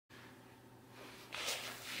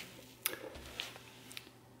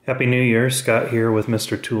Happy New Year, Scott here with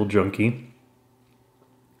Mr. Tool Junkie.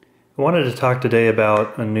 I wanted to talk today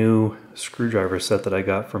about a new screwdriver set that I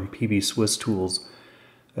got from PB Swiss Tools.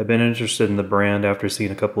 I've been interested in the brand after seeing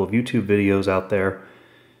a couple of YouTube videos out there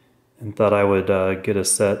and thought I would get a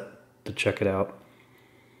set to check it out.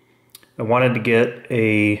 I wanted to get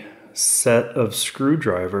a set of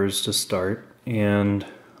screwdrivers to start, and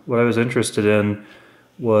what I was interested in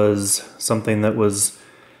was something that was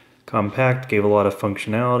compact, gave a lot of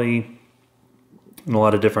functionality, and a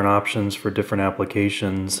lot of different options for different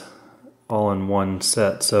applications all in one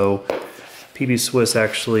set. So PB Swiss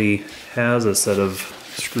actually has a set of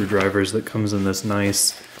screwdrivers that comes in this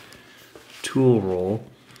nice tool roll,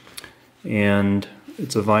 and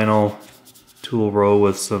it's a vinyl tool roll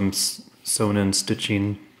with some sewn in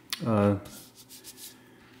stitching. It's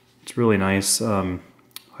really nice,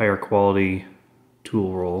 higher quality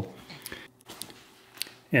tool roll.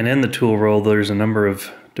 And in the tool roll there's a number of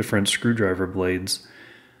different screwdriver blades.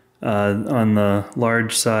 On the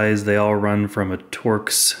large size they all run from a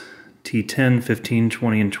Torx T10, 15,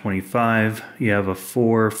 20, and 25. You have a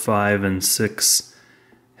 4, 5, and 6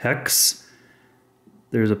 hex.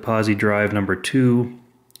 There's a Posi drive number 2,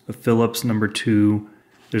 a Phillips number 2.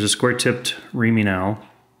 There's a square-tipped reaming owl.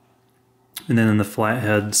 And then in the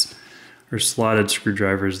flatheads or slotted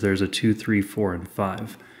screwdrivers there's a 2, 3, 4, and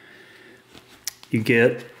 5. You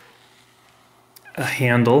get a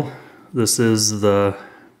handle. This is the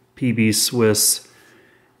PB Swiss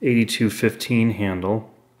 8215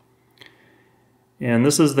 handle. And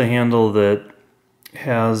this is the handle that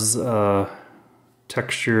has a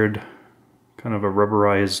textured, kind of a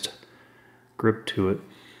rubberized grip to it.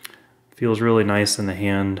 Feels really nice in the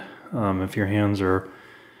hand. If your hands are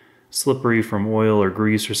slippery from oil or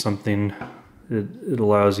grease or something, it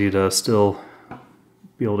allows you to still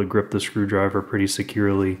be able to grip the screwdriver pretty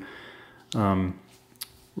securely.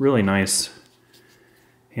 Really nice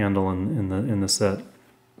handle in the set.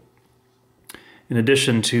 In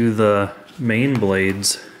addition to the main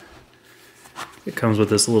blades, it comes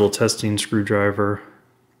with this little testing screwdriver,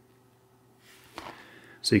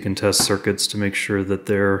 so you can test circuits to make sure that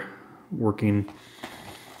they're working.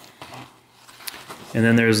 And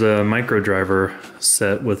then there's a micro driver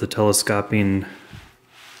set with a telescoping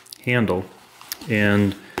handle.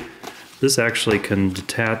 And this actually can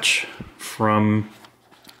detach from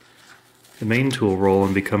the main tool roll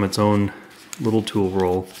and become its own little tool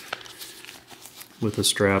roll with a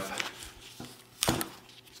strap.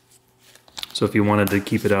 So if you wanted to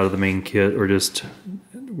keep it out of the main kit, or just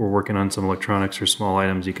were working on some electronics or small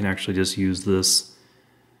items, you can actually just use this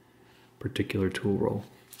particular tool roll.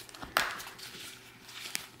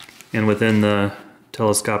 And within the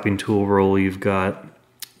telescoping tool roll you've got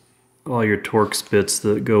all your Torx bits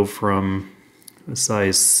that go from a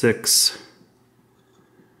size 6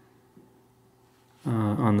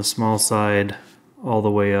 on the small side all the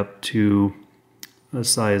way up to a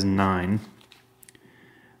size 9.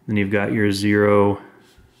 Then you've got your 0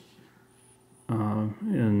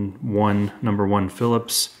 and 1, number 1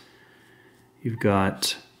 Phillips. You've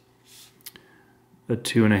got a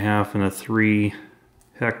 2.5 and a 3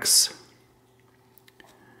 hex.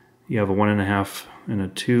 You have a 1.5 and a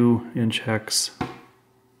 2-inch hex.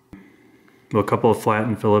 Well, a couple of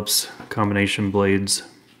flattened Phillips combination blades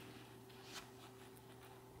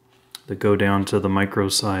that go down to the micro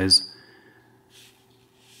size.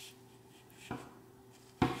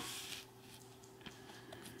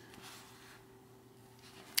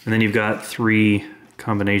 And then you've got 3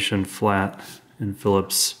 combination flat and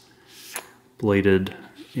Phillips bladed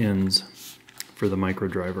ends for the micro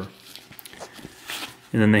driver.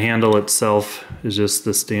 And then the handle itself is just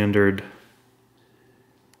the standard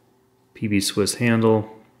PB Swiss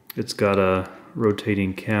handle. It's got a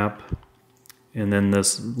rotating cap, and then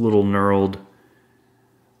this little knurled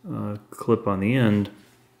clip on the end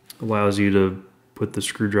allows you to put the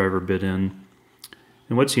screwdriver bit in.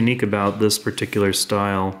 And what's unique about this particular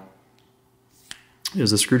style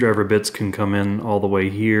is the screwdriver bits can come in all the way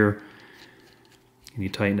here, and you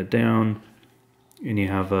tighten it down, and you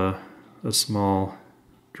have a small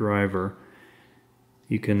driver.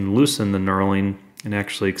 You can loosen the knurling and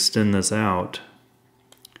actually extend this out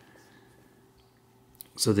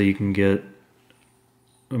so that you can get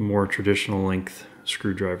a more traditional length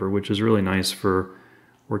screwdriver, which is really nice for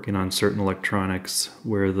working on certain electronics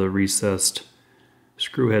where the recessed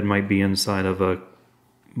screw head might be inside of a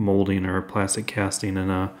molding or a plastic casting, and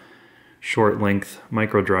a short length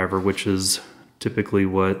micro driver, which is typically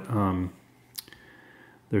what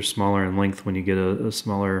they're smaller in length when you get a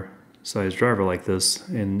smaller size driver like this,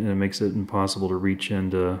 and it makes it impossible to reach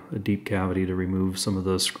into a deep cavity to remove some of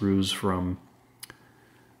the screws from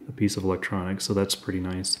a piece of electronics, so that's pretty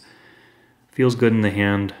nice. Feels good in the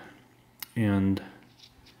hand, and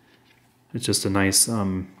it's just a nice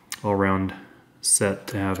all-round set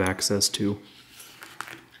to have access to.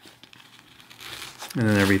 And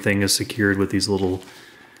then everything is secured with these little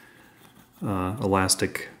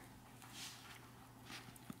elastic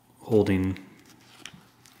holding,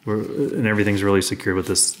 and everything's really secured with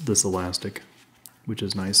this elastic, which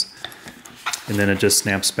is nice. And then it just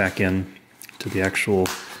snaps back in to the actual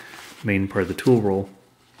main part of the tool roll.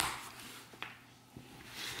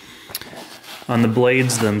 On the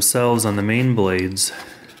blades themselves, on the main blades,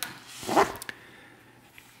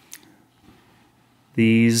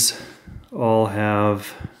 these all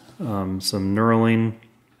have some knurling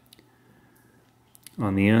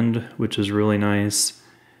on the end, which is really nice.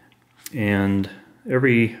 And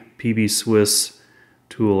every PB Swiss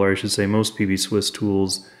tool, or I should say most PB Swiss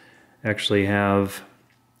tools, actually have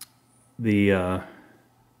the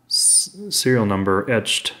serial number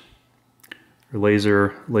etched or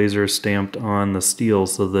laser stamped on the steel,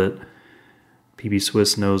 so that PB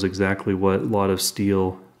Swiss knows exactly what lot of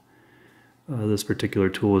steel this particular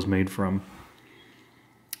tool is made from.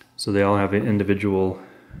 So they all have an individual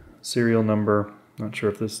serial number. Not sure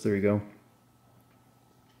if there you go.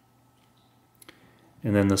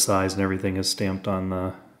 And then the size and everything is stamped on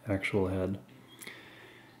the actual head.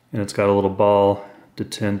 And it's got a little ball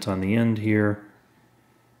detent on the end here.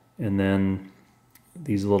 And then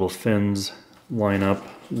these little fins line up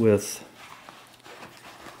with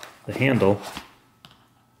the handle.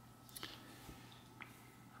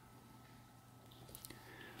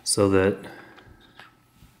 So that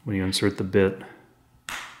when you insert the bit,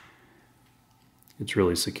 it's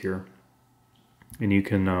really secure. And you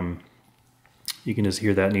can just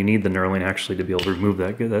hear that, and you need the knurling actually to be able to remove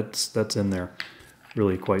that. That's in there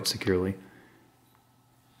really quite securely.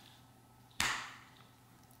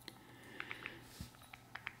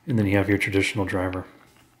 And then you have your traditional driver.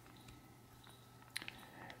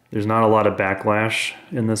 There's not a lot of backlash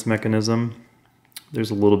in this mechanism.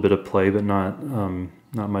 There's a little bit of play, but not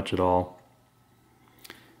much at all.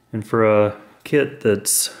 And for a kit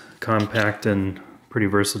that's compact and pretty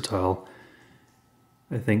versatile,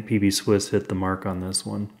 I think PB Swiss hit the mark on this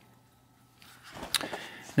one.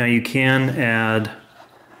 Now you can add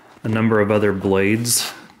a number of other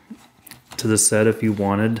blades to the set if you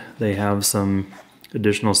wanted. They have some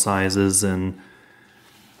additional sizes in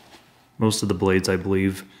most of the blades, I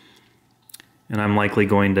believe. And I'm likely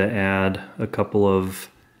going to add a couple of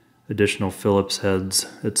additional Phillips heads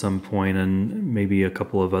at some point, and maybe a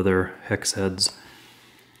couple of other hex heads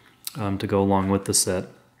to go along with the set.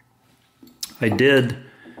 I did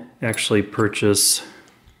actually purchase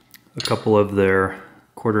a couple of their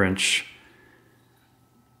 1/4 inch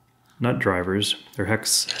nut drivers, they're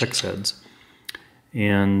hex heads,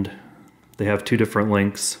 and they have 2 different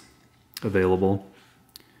lengths available.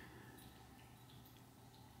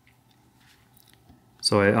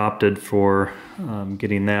 So I opted for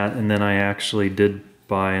getting that, and then I actually did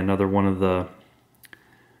buy another one of the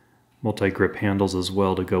multi-grip handles as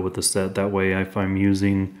well to go with the set. That way, if I'm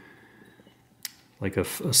using like a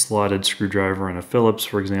slotted screwdriver and a Phillips,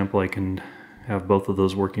 for example, I can have both of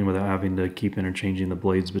those working without having to keep interchanging the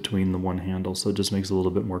blades between the one handle, so it just makes it a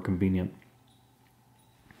little bit more convenient.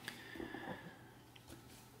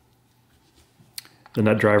 The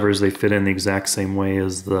nut drivers, they fit in the exact same way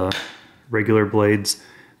as the regular blades.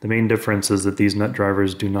 The main difference is that these nut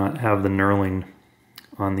drivers do not have the knurling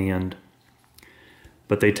on the end,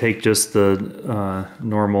 but they take just the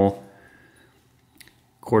normal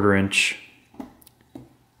 1/4 inch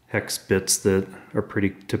hex bits that are pretty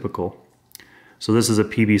typical. So this is a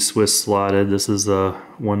PB Swiss slotted. This is a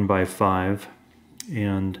 1x5,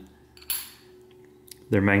 and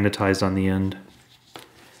they're magnetized on the end.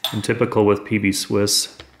 And typical with PB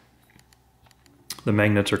Swiss, the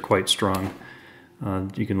magnets are quite strong.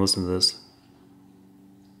 You can listen to this.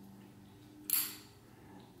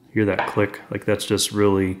 Hear that click? Like, that's just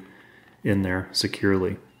really in there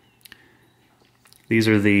securely. These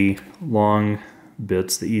are the long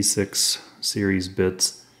bits, the E6 series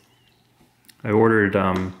bits. I ordered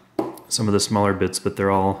some of the smaller bits, but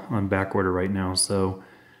they're all on back order right now, so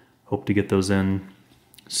hope to get those in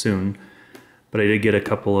soon. But I did get a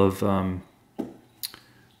couple of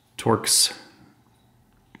Torx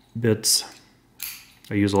bits.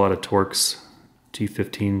 I use a lot of Torx,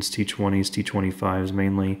 T15s, T20s, T25s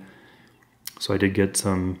mainly. So I did get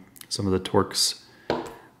some of the Torx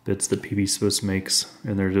bits that PB Swiss makes,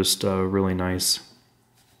 and they're just really nice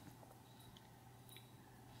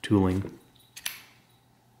tooling.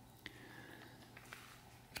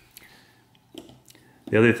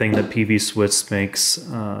 The other thing that PV Swiss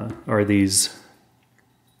makes are these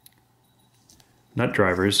nut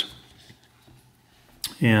drivers.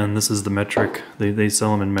 And this is the metric. They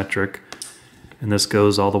sell them in metric. And this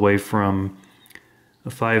goes all the way from a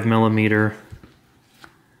 5mm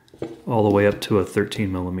all the way up to a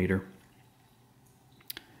 13mm.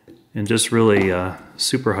 And just really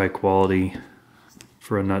super high quality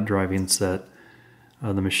for a nut driving set.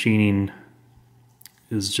 The machining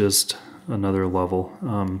is just another level.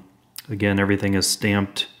 Again, everything is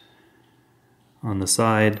stamped on the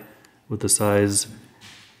side with the size,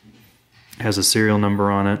 has a serial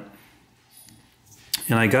number on it.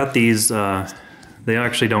 And I got these, they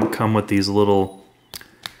actually don't come with these little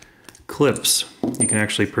clips. You can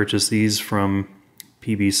actually purchase these from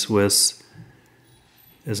PV Swiss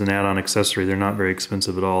as an add-on accessory. They're not very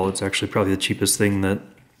expensive at all. It's actually probably the cheapest thing that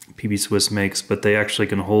PV Swiss makes, but they actually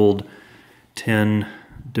can hold 10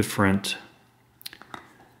 different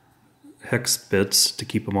hex bits to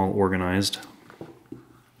keep them all organized.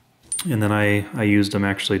 And then I used them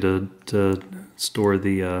actually to store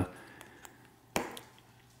the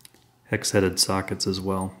hex-headed sockets as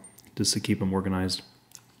well, just to keep them organized.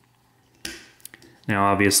 Now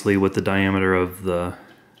obviously with the diameter of the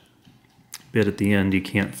bit at the end, you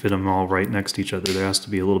can't fit them all right next to each other. There has to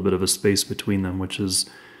be a little bit of a space between them, which is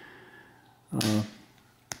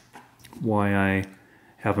why I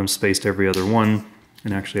have them spaced every other one,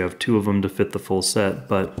 and actually have 2 of them to fit the full set,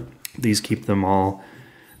 but these keep them all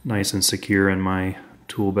nice and secure in my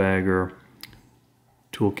tool bag or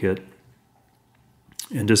toolkit,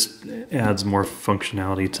 and just adds more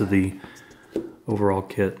functionality to the overall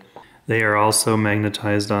kit. They are also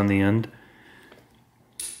magnetized on the end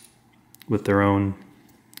with their own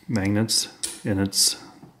magnets, and it's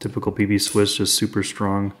typical PV Swiss, just super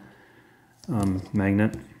strong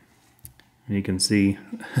magnet. And you can see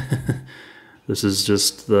this is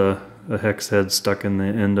just a hex head stuck in the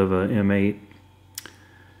end of a M8,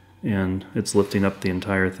 and it's lifting up the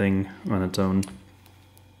entire thing on its own.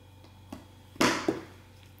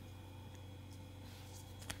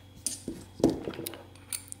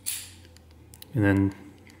 And then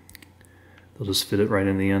they'll just fit it right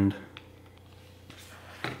in the end.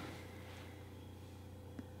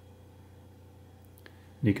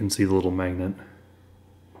 You can see the little magnet.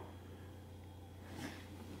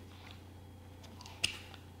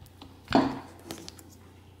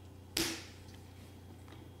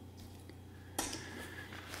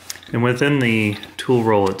 And within the tool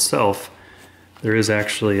roll itself, there is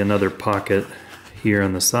actually another pocket here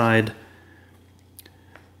on the side,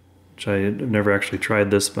 which I've never actually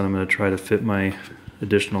tried this, but I'm going to try to fit my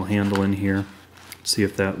additional handle in here, see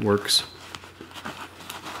if that works.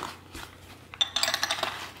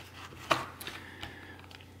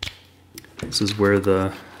 This is where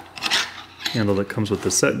the handle that comes with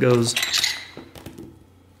the set goes.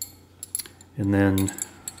 And then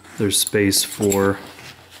there's space for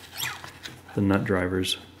the nut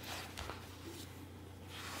drivers.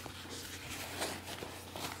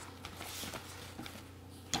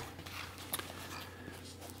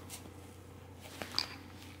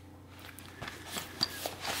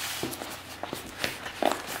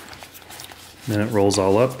 Then it rolls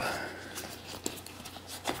all up.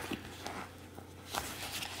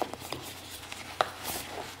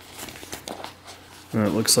 And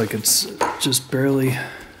it looks like it's just barely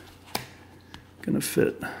gonna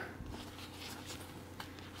fit.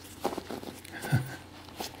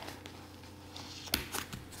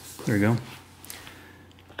 There we go.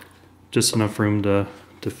 Just enough room to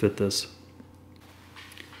fit this.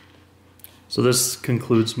 So this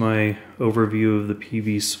concludes my overview of the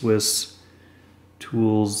PV Swiss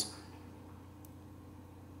Tools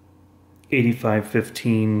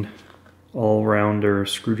 8515 all-rounder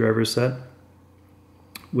screwdriver set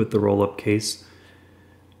with the roll-up case.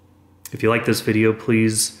 If you like this video,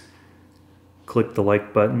 please click the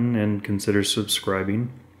like button and consider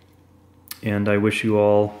subscribing. And I wish you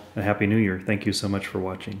all a Happy New Year. Thank you so much for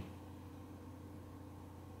watching.